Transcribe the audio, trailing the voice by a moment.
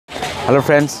Hello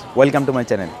friends, welcome to my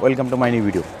channel, welcome to my new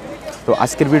video. তো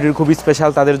আজকের video খুবই special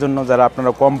তাদের জন্য যারা আপনারা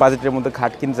কম বাজেটের মধ্যে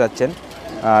খাট কিনতে যাচ্ছেন,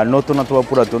 নতুন অথবা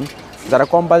পুরাতন। যারা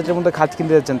কম বাজেটের মধ্যে খাট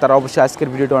কিনতে যাচ্ছেন তারা অবশ্যই আজকের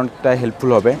ভিডিওটা অনেকটা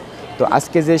হেল্পফুল হবে। তো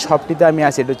আজকে যে শপটিতে আমি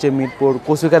আছি এটা হচ্ছে মিরপুর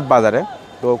কোচুখাত বাজারে।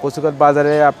 তো কোচুখাত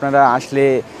বাজারে আপনারা আসলে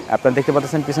আপনারা দেখতে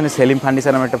পাচ্ছেন পিছনে সেলিম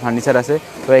ফার্নিচার নামে একটা ফার্নিচার আছে।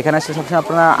 তো এখানে আসলে সবসময়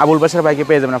আপনারা আবুল বাসার বাইকে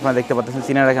পেয়ে যাবেন, আপনারা দেখতে পাচ্ছেন,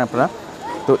 চিনে রাখেন আপনারা।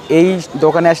 তো এই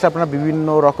দোকানে আসলে আপনারা বিভিন্ন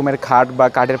রকমের খাট বা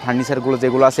কাঠের ফার্নিচারগুলো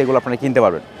যেগুলো আছে এগুলো আপনারা কিনতে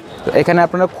পারবেন। তো এখানে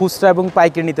আপনারা খুচরা এবং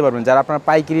পাইকারি নিতে পারবেন। যারা আপনারা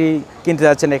পাইকারি কিনতে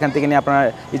যাচ্ছেন এখান থেকে নিয়ে আপনারা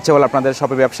ইচ্ছে হলে আপনাদের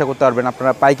শপে ব্যবসা করতে পারবেন,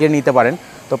 আপনারা পাইকারি নিতে পারেন।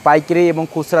 তো পাইকারি এবং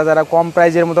খুচরা যারা কম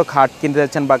প্রাইজের মতো খাট কিনতে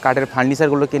যাচ্ছেন বা কাঠের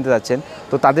ফার্নিচারগুলো কিনতে যাচ্ছেন,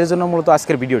 তো তাদের জন্য মূলত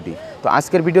আজকের ভিডিওটি। তো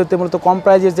আজকের ভিডিওতে মূলত কম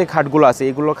প্রাইজের যে খাটগুলো আছে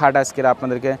এগুলো খাট আজকের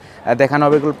আপনাদেরকে দেখানো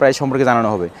হবে, এগুলো প্রাইস সম্পর্কে জানানো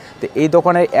হবে। তো এই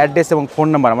দোকানের অ্যাড্রেস এবং ফোন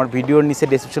নাম্বার আমার ভিডিওর নিচে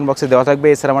ডেসক্রিপশন বক্সে দেওয়া থাকবে।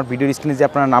 এছাড়া আমার ভিডিওর স্ক্রিনে যে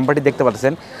আপনারা নাম্বারটি দেখতে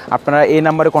পাচ্ছেন আপনারা এই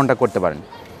নাম্বারে কন্ট্যাক্ট করতে পারেন।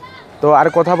 তো আর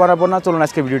কথা বাড়াবো না, চলুন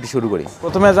আজকে ভিডিওটি শুরু করি।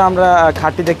 প্রথমে যে আমরা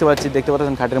খাটটি দেখতে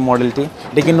পাচ্ছেন খাটের মডেলটি,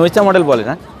 এটা কি নৈচা মডেল বলে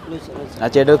না?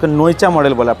 আচ্ছা, এটা ওকে নৈচা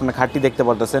মডেল বলে। আপনার খাটটি দেখতে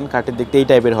পাচ্ছেন, খাটটি দেখতে এই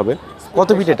টাইপের হবে। কত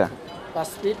ফিট এটা?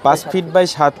 5 ফিট বাই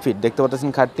 7 ফিট দেখতে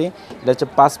পাচ্ছেন খাটটি। এটা হচ্ছে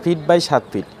 5 ফিট বাই 7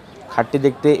 ফিট। খাটটি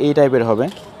দেখতে এই টাইপের হবে।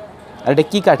 আর এটা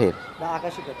কী কাঠের?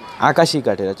 আকাশি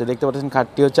কাঠের। আচ্ছা, দেখতে পাচ্ছেন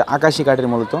খাটটি হচ্ছে আকাশি কাঠের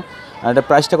মূলত। আর এটা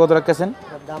প্রাইসটা কত রাখতেছেন?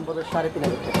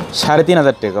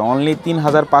 3,500 টাকা। অনলি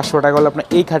 3,500 টাকা হলে আপনার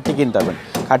এই খাটটি কিনতে পারবেন।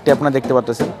 খাটটি আপনারা দেখতে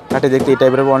পাচ্ছেন, খাটটি দেখতে এই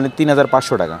টাইপের হবে, অনলি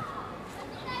 3,500 টাকা।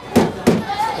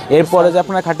 এরপরে যে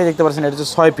আপনারা খাটটি দেখতে পাচ্ছেন এটা হচ্ছে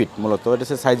 6 ফিট মূলত, এটা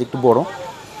হচ্ছে সাইজ একটু বড়।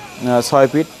 6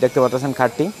 ফিট দেখতে পাচ্ছেন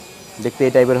খাটটি দেখতে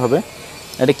এই টাইপের হবে।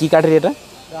 এটা কী কাঠের? এটা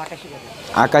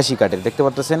আকাশি কাঠের। দেখতে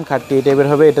পাচ্ছেন খাটটি এই টাইপের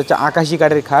হবে। এটা হচ্ছে আকাশি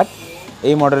কাঠের খাট,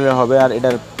 এই মডেলের হবে। আর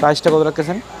এটার প্রাইসটা কত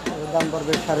রাখতেছেন?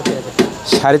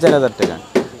 4,500 টাকা।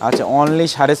 আচ্ছা, অনলি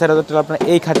 4,500 টাকা আপনারা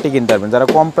এই খাটটি কিনতে পারবেন। যারা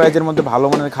কম প্রাইজের মধ্যে ভালো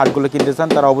মানের খাটগুলো কিনতে চান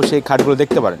তারা অবশ্যই এই খাটগুলো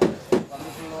দেখতে পারেন।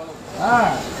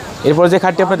 এরপর যে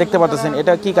খাটটি আপনারা দেখতে পাচ্ছেন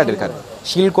এটা কী কাঠের খাট?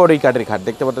 শিলকড়ি কাঠের খাট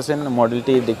দেখতে পাচ্ছেন।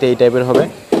 মডেলটি দেখতে এই টাইপের হবে।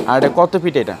 আর এটা কত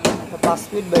ফিট? এটা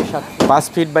 5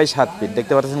 ফিট বাই 7 ফিট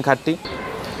দেখতে পাচ্ছেন খাটটি।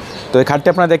 তো এই খাটটি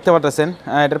আপনারা দেখতে পাচ্ছেন,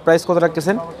 এটার প্রাইস কত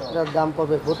রাখতেছেন? এটার দাম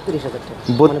পড়বে 32,000 টাকা,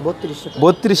 মানে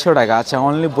 3200 টাকা। আচ্ছা,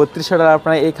 অনলি 3200 টাকা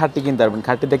আপনারা এই খাটটি কিনতে পারবেন।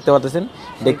 খাটটি দেখতে পাচ্ছেন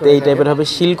দেখতে এই টাইপের হবে,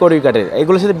 শিলকড়ি কাঠের।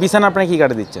 এগুলোর সাথে বিছানা আপনারা কী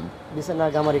কাঠে দিচ্ছেন? বিছানা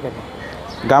গামারি কাঠের।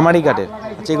 গামারি কাঠের।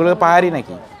 আচ্ছা, এগুলো পাহাড়ি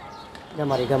নাকি?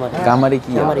 গামারি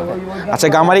কি? আচ্ছা,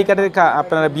 গামারি কাঠের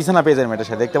আপনারা বিছানা পেয়ে যাবেন এটার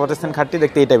সাথে। দেখতে পাচ্ছেন খাটটি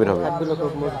দেখতে এই টাইপের হবে।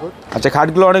 আচ্ছা,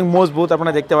 খাটগুলো অনেক মজবুত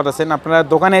আপনারা দেখতে পাচ্ছেন, আপনারা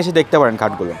দোকানে এসে দেখতে পারেন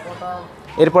খাটগুলো।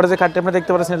 এরপরে যে খাটটি আপনারা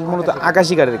দেখতে পাচ্ছেন মূলত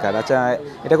আকাশি কাঠের খাট। আচ্ছা,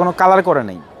 এটা কোনো কালার করে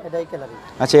নেই?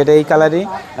 আচ্ছা, এটা এই কালারই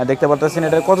দেখতে পাচ্ছেন।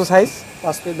 এটার কত size?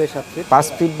 5 feet by 7 fit. 5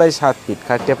 feet by 7 fit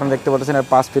খাটটি আপনারা দেখতে পাচ্ছেন। আর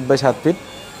 5 ফিট বাই 7 ফিট।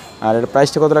 আর এর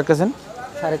প্রাইসটা কত রাখতেছেন?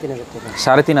 3,500 টাকা।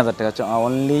 3,500 টাকা। আচ্ছা,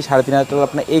 অনলি 3,500 টাকা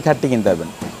আপনার এই খাটটি কিনতে পারবেন।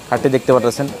 খাটটি দেখতে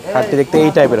পাচ্ছেন, খাটটি দেখতে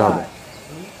এই টাইপের হবে।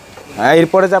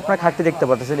 এরপরে যে আপনার খাটটি দেখতে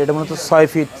পাচ্ছেন এটা মূলত 6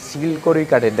 ফিট শিলকড়ি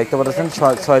কাঠের দেখতে পাচ্ছেন।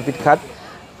 6 ফিট খাট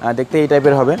দেখতে এই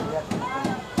টাইপের হবে।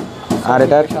 আর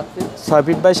এটার 6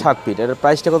 ফিট বাই 7 ফিট। এটার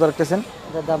প্রাইসটা কত রাখতেছেন?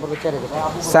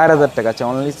 4,000 টাকা। আচ্ছা,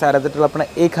 অনলি 4,000 টাকা আপনার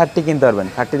এই খাটটি কিনতে পারবেন।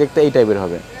 খাটটি দেখতে এই টাইপের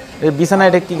হবে। এর বিছানা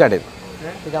এটা কী কাঠের?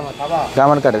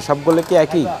 গামার কাঠের। সবগুলো কি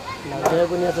একই?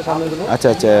 আচ্ছা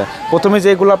আচ্ছা, প্রথমে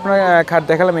যেগুলো আপনার খাট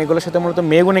দেখালাম এগুলোর সাথে মূলত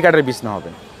মেহগনি কাঠের বিছানা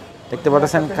হবে দেখতে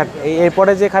পাচ্ছেন খাট।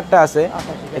 এরপরে যে খাটটা আছে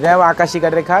এটা আকাশি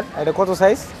কাঠের খাট। এটা কত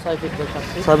সাইজ?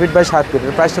 6 feet by 7 fit.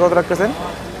 এর প্রাইসটা কত রাখতেছেন?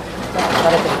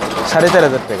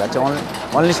 4,500 টাকা। আচ্ছা,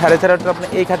 অনলি 4,500 টাকা আপনি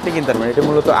এই খাটটি কিনতে পারবেন। এটা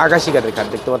মূলত আকাশি কাঠের খাট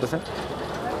দেখতে পাচ্ছেন।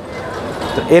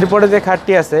 তো এরপরে যে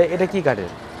খাটটি আছে এটা কি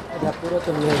কাঠের?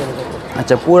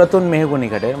 আচ্ছা, পুরাতন মেহগনি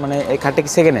কাঠের, মানে এই খাটটা কি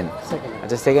সেকেন্ড হ্যান্ড?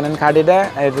 আচ্ছা, সেকেন্ড হ্যান্ড খাট। এটা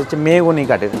হচ্ছে মেহগনি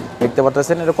কাঠের দেখতে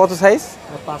পাচ্ছেন। এটা কত size?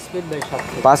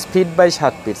 5 feet by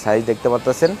 7 fit size দেখতে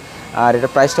পাচ্ছেন। আর এটা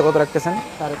প্রাইসটা কত রাখতেছেন?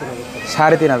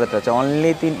 3,500 টাকা। আচ্ছা,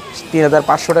 অনলি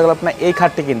 3,500 টাকা আপনার এই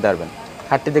খাটটি কিনতে পারবেন।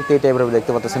 খাটটি দেখতে এই টাইপের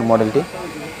দেখতে পাচ্ছেন মডেলটি।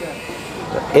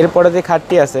 এরপরে যে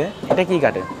খাটটি আছে এটা কি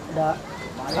কাঠের?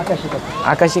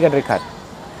 আকাশি কাঠের খাট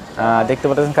দেখতে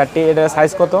পাচ্ছেন খাটটি। এটা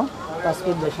সাইজ কত?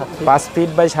 5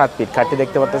 ফিট বাই 7 ফিট খাটটি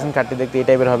দেখতে পাচ্ছেন। খাটটি দেখতে এই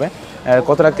টাইপের হবে।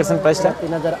 কত রাখতেছেন প্রাইসটা?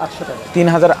 3,800 টাকা।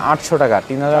 3,800 টাকা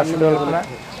আপনার।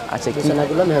 আচ্ছা,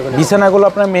 বিছানাগুলো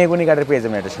আপনার মেহগনি কাঠের পেয়ে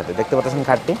যাবেন এটার সাথে দেখতে পাচ্ছেন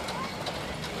খাটটি।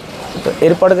 তো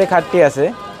এরপরে যে খাটটি আছে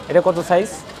এটা কত সাইজ?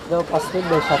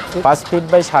 5 ফিট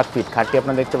বাই 7 ফিট খাটটি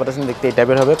আপনার দেখতে পাচ্ছেন। দেখতে এই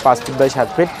টাইপের হবে 5 ফিট বাই 7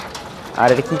 ফিট। আর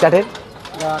এটা কী কাঠের?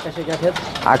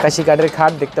 আকাশি কাঠের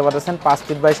খাট দেখতে পাচ্ছেন 5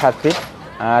 ফিট বাই 7 ফিট।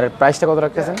 আর প্রাইসটা কত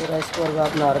রাখতেছেন?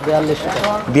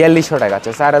 4,200 টাকা।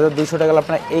 আচ্ছা, 4,200 টাকা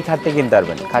আপনার এই খাটটি কিনতে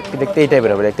পারবেন। খাটটি দেখতে এই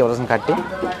টাইপের হবে দেখতে পাচ্ছেন খাটটি।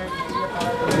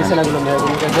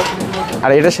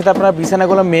 আর এটার সাথে আপনারা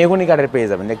বিছানাগুলো মেহগনি কাঠের পেয়ে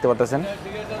যাবেন দেখতে পাচ্ছেন।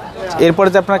 এরপরে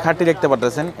যে আপনার খাটটি দেখতে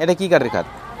পাচ্ছেন, এটা কি কাঠের খাট?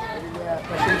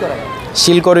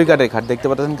 শিলকড়ি কাঠের খাট দেখতে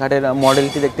পাচ্ছেন। খাটের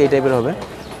মডেলটি দেখতে এই টাইপের হবে।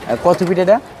 কত ফিট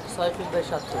এটা?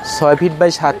 6 ফিট বাই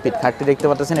 7 ফিট খাটটি দেখতে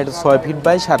পাচ্ছেন। এটা 6 ফিট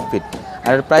বাই 7 ফিট।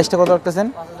 আর এর প্রাইসটা কত রাখতেছেন?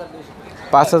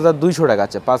 5200 টাকা।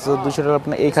 আচ্ছা, 5200 টাকা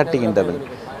আপনার এই খাটটি কিনতে পারবেন।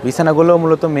 বিছানাগুলো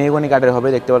মূলত মেহগনি কাঠের হবে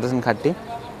দেখতে পাচ্ছেন খাটটি।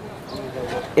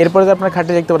 এরপরে যে আপনার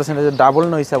খাটটি দেখতে পাচ্ছেন, এটা ডাবল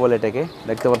নইসা বলে এটাকে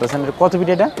দেখতে পাচ্ছেন। এটা কত ফিট?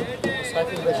 এটা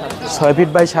 6 ফিট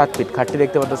বাই 7 ফিট খাটটি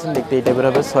দেখতে পাচ্ছেন। দেখতে এই টাইপের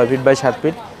হবে, 6 ফিট বাই 7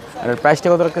 ফিট। আর এর প্রাইসটা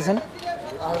কত রাখতেছেন?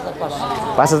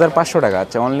 5500 টাকা।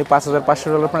 আচ্ছা, অনলি 5500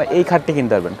 টাকা আপনারা এই খাটটি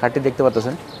কিনতে পারবেন। খাটটি দেখতে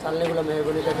পাচ্ছেন।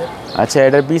 আচ্ছা,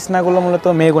 এটার বিছনাগুলো মূলত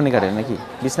মেহগনি কাঠের নাকি?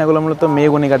 বিছনাগুলো মূলত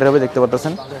মেহগনি কাঠের হবে দেখতে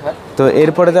পাচ্ছেন। তো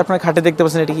এরপরে যে আপনার খাটটি দেখতে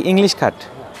পাচ্ছেন, এটা কি ইংলিশ খাট?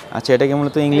 আচ্ছা, এটাকে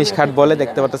মূলত ইংলিশ খাট বলে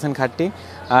দেখতে পাচ্ছেন খাটটি।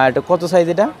 আর এটা কত সাইজ?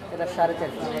 এটা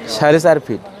 4.5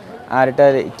 ফিট। আর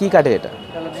এটার কি কাঠের? এটা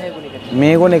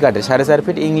মেহগনি কাঠের, 4.5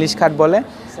 ফিট ইংলিশ খাট বলে।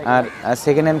 আর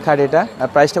সেকেন্ড হ্যান্ড খাট এটা। আর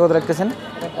প্রাইসটা কত রাখতেছেন?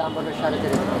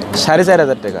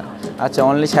 4500 টাকা। আচ্ছা,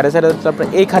 অনলি 4500 টাকা আপনার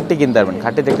এই খাটটি কিনতে পারবেন।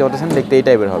 খাটটি দেখতে পাচ্ছেন, দেখতে এই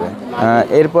টাইপের হবে।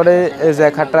 এরপরে যে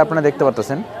খাটটা আপনারা দেখতে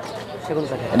পাচ্ছেন,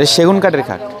 এটা সেগুন কাঠের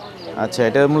খাট। আচ্ছা,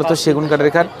 এটা মূলত সেগুন কাঠের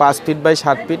খাট, 5 ফিট বাই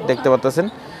 7 ফিট দেখতে পাচ্ছেন।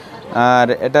 আর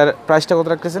এটার প্রাইসটা কত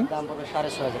রাখতেছেন?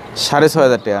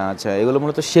 6500 টাকা। আচ্ছা, এগুলো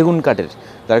মূলত সেগুন কাঠের,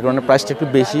 যার কারণে প্রাইসটা একটু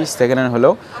বেশি সেকেন্ড হ্যান্ড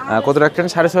হলেও। কত রাখতেন?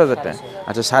 6500 টাকা।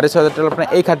 আচ্ছা, 6500 টাকা আপনার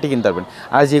এই খাটটি কিনতে পারবেন।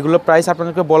 আর যেগুলো প্রাইস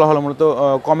আপনাদেরকে বলা হলো মূলত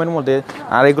কমের মধ্যে,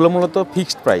 আর এগুলো মূলত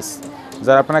ফিক্সড প্রাইস।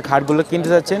 যারা আপনারা খাটগুলো কিনতে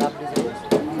যাচ্ছেন,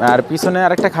 আর পিছনে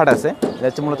আরেকটা খাট আছে, এটা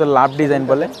হচ্ছে মূলত লাভ ডিজাইন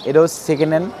বলে, এটাও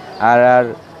সেকেন্ড হ্যান্ড। আর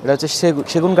এটা হচ্ছে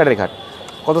সেগুন কাঠের খাট।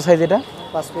 কত সাইজ এটা?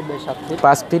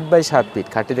 5 ফিট বাই 7 ফিট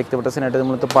খাটটি দেখতে পাচ্ছেন। এটা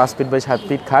মূলত 5 ফিট বাই 7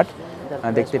 ফিট খাট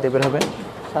দেখতে টাইপের হবে।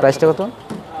 প্রাইসটা কত?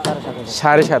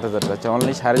 7500 টাকা। আচ্ছা,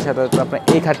 অনলি 7500 টাকা আপনার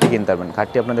এই খাটটি কিনতে পারবেন।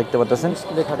 খাটটি আপনারা দেখতে পাচ্ছেন।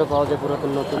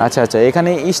 আচ্ছা আচ্ছা, এখানে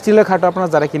স্টিলের খাটও আপনারা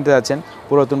যারা কিনতে যাচ্ছেন,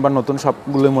 পুরাতন বা নতুন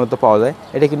সবগুলোই মূলত পাওয়া যায়।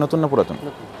 এটা কি নতুন না পুরাতন?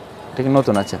 এটা কি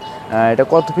নতুন? আচ্ছা, এটা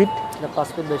কত ফিট?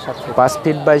 5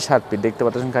 ফিট বাই 7 ফিট দেখতে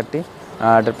পাচ্ছেন খাটটি।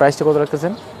 আর এটার প্রাইসটা কত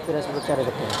রাখতেছেন?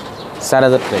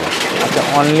 4000 টাকা। আচ্ছা,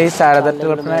 অনলি 4000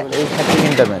 টাকা আপনারা এই খাটটি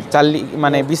কিনতে পারবেন।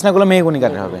 মানে বিছনাগুলো মেহগনি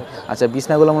কাঠের হবে। আচ্ছা,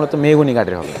 বিছনাগুলো মূলত মেহগনি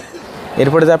কাঠের হবে।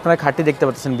 এরপরে যে আপনারা খাটটি দেখতে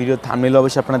পাচ্ছেন, ভিডিও থাম্বনেইলে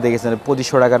অবশ্যই আপনারা দেখেছেন,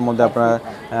 2500 টাকার মধ্যে আপনারা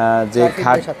যে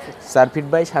খাট 4 ফিট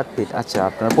বাই 7 ফিট। আচ্ছা,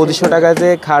 আপনারা 2500 টাকায় যে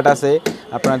খাট আছে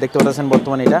আপনারা দেখতে পাচ্ছেন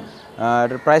বর্তমানে এটা। আর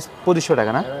প্রাইস 2500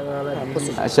 টাকা না?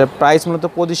 আচ্ছা, প্রাইস মূলত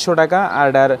 2500 টাকা। আর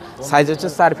সাইজ হচ্ছে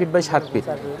 4 ফিট বাই 7 ফিট।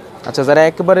 আচ্ছা, যারা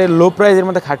একেবারে লো প্রাইসের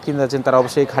মধ্যে খাট কিনতে যাচ্ছেন তারা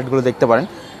অবশ্যই এই খাটগুলো দেখতে পারেন।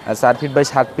 4 ফিট বাই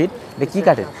 7 ফিট। এটা কী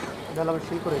কাঠের?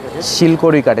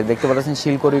 শিলকড়ি কাঠের দেখতে পাচ্ছেন।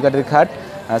 শিলকড়ি কাঠের খাট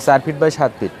 4 feet by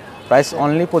 7 fit. Price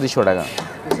only 2500 টাকা।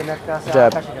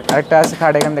 আরেকটা আছে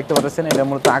খাট এখানে দেখতে পাচ্ছেন, এটা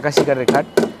মূলত আকাশি কাঠের খাট।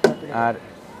 আর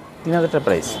 3000 টাকা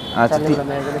প্রাইস। আচ্ছা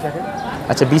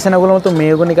আচ্ছা, বিছানাগুলো মতো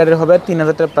মেহগনি কাঠের হবে।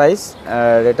 3000 টাকা প্রাইস।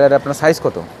 আর এটার আপনার সাইজ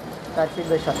কত?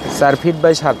 4 ফিট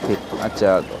বাই 7 ফিট। আচ্ছা,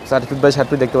 4 ফিট বাই 7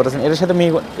 ফিট দেখতে পাচ্ছেন। এর সাথে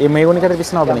মেহগনি কাঠের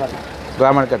বিছানা হবে নাকি?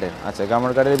 গামার কাঠের। আচ্ছা,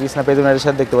 গামার কাঠের বিছানা পেয়ে যাবেন এর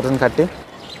সাথে দেখতে পাচ্ছেন খাটটি।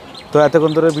 তো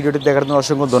এতক্ষণ ধরে ভিডিওটি দেখার জন্য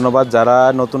অসংখ্য ধন্যবাদ। যারা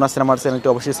নতুন আছেন আমার চ্যানেলটি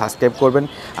অবশ্যই সাবস্ক্রাইব করবেন।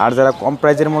 আর যারা কম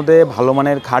প্রাইসের মধ্যে ভালো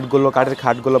মানের খাটগুলো, কাঠের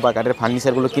খাটগুলো বা কাঠের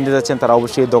ফার্নিচারগুলো কিনতে যাচ্ছেন তারা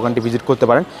অবশ্যই এই দোকানটি ভিজিট করতে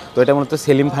পারেন। তো এটা মূলত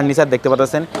সেলিম ফার্নিচার দেখতে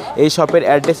পাচ্ছেন। এই শপের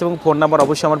অ্যাড্রেস এবং ফোন নাম্বার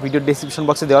অবশ্যই আমার ভিডিও ডিসক্রিপশন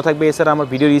বক্সে দেওয়া থাকবে। এছাড়া আমার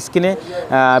ভিডিওর স্ক্রিনে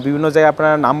বিভিন্ন জায়গায়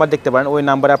আপনারা নাম্বার দেখতে পারেন, ওই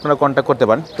নাম্বারে আপনারা কন্ট্যাক্ট করতে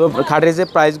পারেন। তো খাটের যে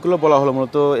প্রাইসগুলো বলা হলো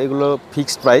মূলত এগুলো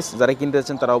ফিক্সড প্রাইস। যারা কিনতে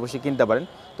যাচ্ছেন তারা অবশ্যই কিনতে পারেন।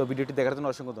 তো ভিডিওটি দেখার জন্য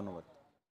অসংখ্য ধন্যবাদ।